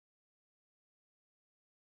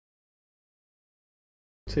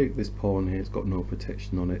take this pawn here, it's got no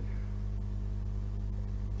protection on it.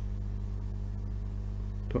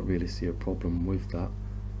 Don't really see a problem with that.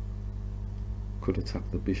 Could attack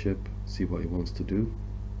the bishop, see what he wants to do.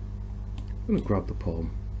 I'm going to grab the pawn.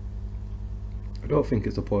 I don't think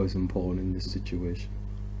it's a poison pawn in this situation.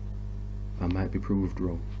 I might be proved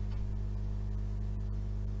wrong.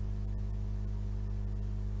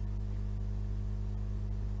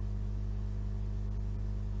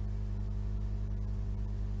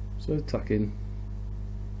 So attacking,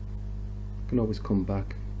 can always come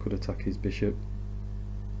back, could attack his bishop.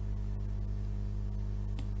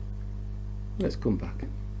 Let's come back.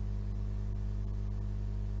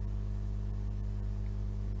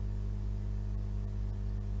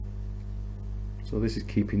 So this is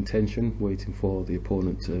keeping tension, waiting for the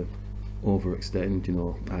opponent to overextend, you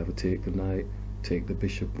know, either take the knight, take the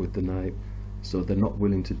bishop with the knight. So they're not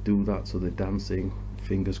willing to do that, so they're dancing.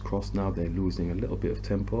 Fingers crossed now, they're losing a little bit of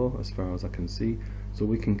tempo as far as I can see. So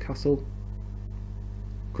we can castle,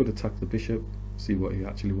 could attack the bishop, see what he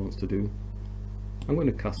actually wants to do. I'm going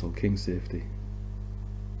to castle, king safety.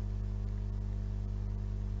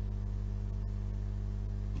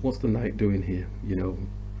 What's the knight doing here, you know?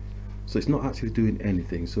 So it's not actually doing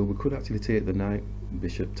anything, so we could actually take the knight,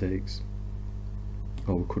 bishop takes,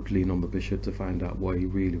 or we could lean on the bishop to find out what he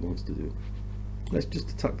really wants to do. Let's just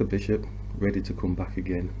attack the bishop, ready to come back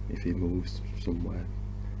again if he moves somewhere.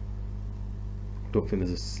 Don't think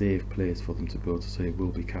there's a safe place for them to go to say will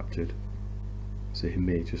be captured, so he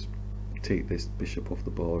may just take this bishop off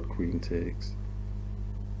the board, queen takes.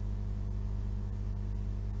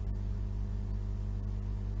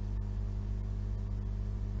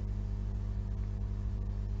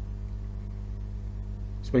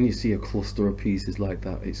 So when you see a cluster of pieces like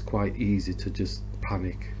that, it's quite easy to just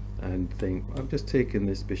panic and think, I've just taken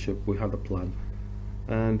this bishop, we had a plan,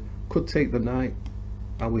 and could take the knight.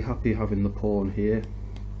 Are we happy having the pawn here?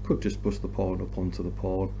 Could just push the pawn up onto the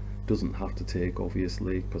pawn, doesn't have to take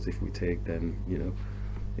obviously, because if we take then, you know,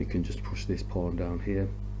 you can just push this pawn down here.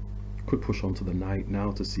 Could push onto the knight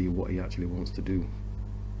now to see what he actually wants to do.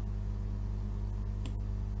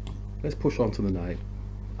 Let's push onto the knight,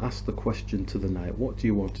 ask the question to the knight, what do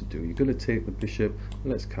you want to do? You're going to take the bishop,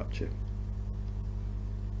 let's capture.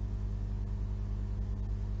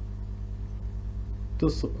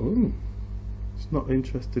 Does it's not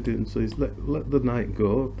interested in, so he's let the knight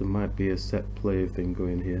go. There might be a set play thing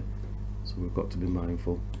going here, so we've got to be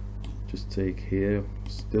mindful. Just take here,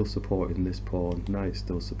 still supporting this pawn, knight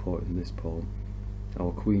still supporting this pawn.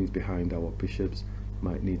 Our queen's behind our bishops,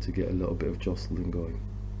 might need to get a little bit of jostling going.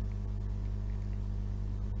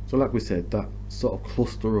 So like we said, that sort of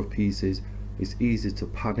cluster of pieces, it's easy to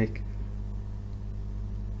panic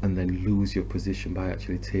and then lose your position by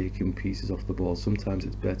actually taking pieces off the board. Sometimes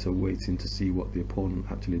it's better waiting to see what the opponent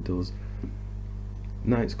actually does.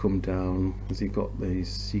 Knight's come down. Has he got the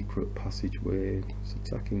secret passageway? He's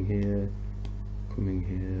attacking here, coming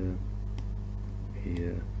here,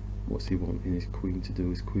 here. What's he wanting his queen to do?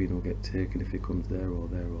 His queen will get taken if he comes there or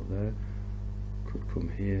there or there. Could come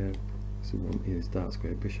here. So he wanting his dark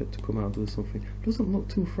square bishop to come out and do something. Doesn't look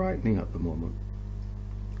too frightening at the moment.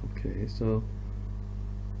 Okay, so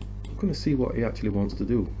I'm going to see what he actually wants to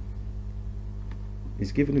do.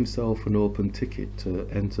 He's given himself an open ticket to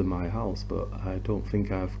enter my house, but I don't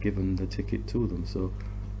think I've given the ticket to them, so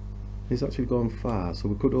he's actually gone far. So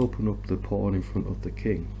we could open up the pawn in front of the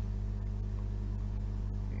king,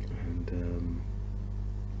 and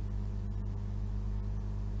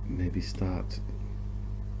maybe start.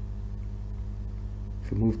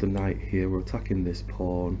 If we move the knight here, we're attacking this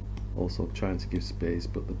pawn, also trying to give space,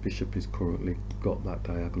 but the bishop is currently got that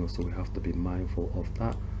diagonal, so we have to be mindful of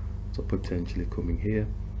that. So potentially coming here.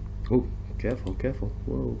 Oh, careful, careful.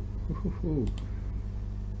 Whoa.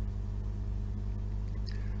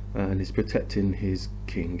 And he's protecting his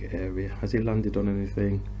king area. Has he landed on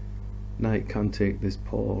anything? Knight can take this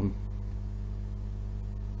pawn.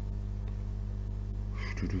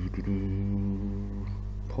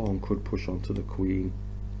 Pawn could push onto the queen.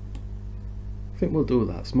 I think we'll do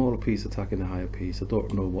that. Smaller piece attacking a higher piece. I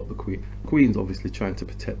don't know what the queen's obviously trying to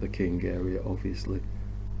protect the king area, obviously.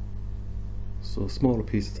 So smaller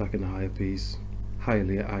piece attacking a higher piece,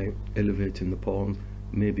 highly elevating the pawn,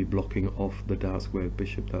 maybe blocking off the dark square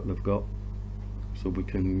bishop that they've got, so we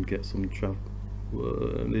can get some trap.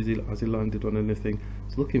 Has he landed on anything?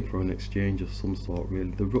 He's looking for an exchange of some sort,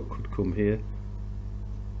 really. The rook could come here.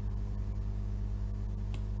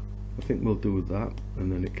 I think we'll do that,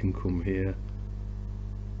 and then it can come here.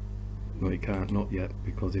 No, it can't, not yet,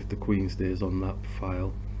 because if the queen stays on that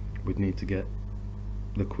file, we'd need to get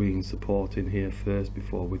the queen support in here first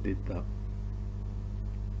before we did that.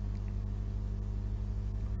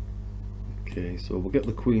 Okay, so we'll get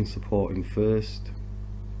the queen supporting first.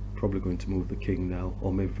 Probably going to move the king now,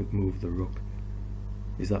 or maybe move the rook.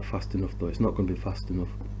 Is that fast enough though? It's not going to be fast enough,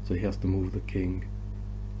 so he has to move the king,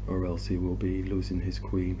 or else he will be losing his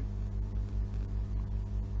queen.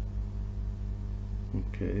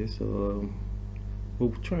 Okay, so we're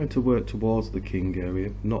trying to work towards the king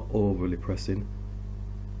area, not overly pressing.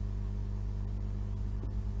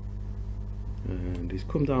 And he's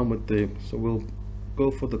come down with the, so we'll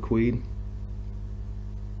go for the queen.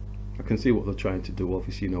 I can see what they're trying to do,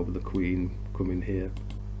 obviously, you know, with the queen coming here.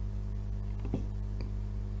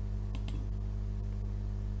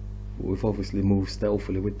 We've obviously moved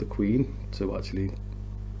stealthily with the queen to actually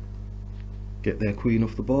get their queen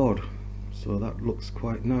off the board, so that looks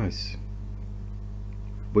quite nice.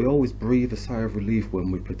 We always breathe a sigh of relief when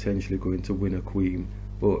we're potentially going to win a queen,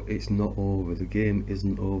 but it's not over. The game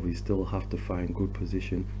isn't over. You still have to find good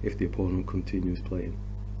position if the opponent continues playing.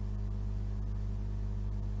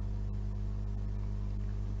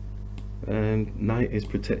 And knight is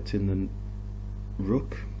protecting the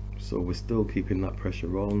rook, so we're still keeping that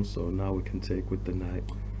pressure on. So now we can take with the knight.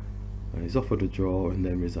 He's offered a draw and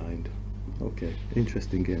then resigned. Okay,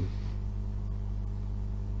 interesting game.